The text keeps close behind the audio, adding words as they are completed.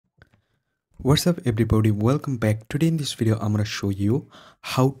What's up everybody, welcome back. Today in this video I'm gonna show you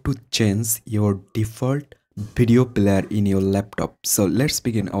how to change your default video player in your laptop. So let's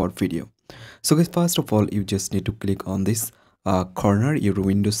begin our video. So guys, first of all you just need to click on this corner, your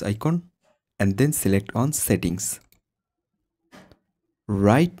Windows icon, and then select on settings.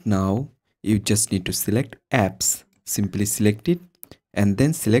 Right now you just need to select apps. Simply select it and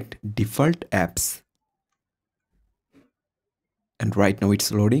then select default apps. And right now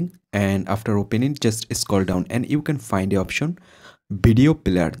it's loading, and after opening just scroll down and you can find the option video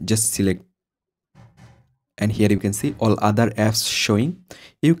player. Just select, and here you can see all other apps showing.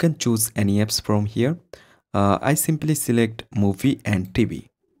 You can choose any apps from here. I simply select movie and TV.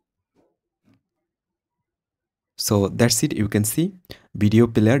 So that's it. You can see video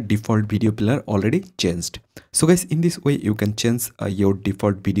player, default video player already changed. So guys, in this way you can change your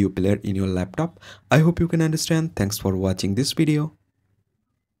default video player in your laptop. I hope you can understand. Thanks for watching this video.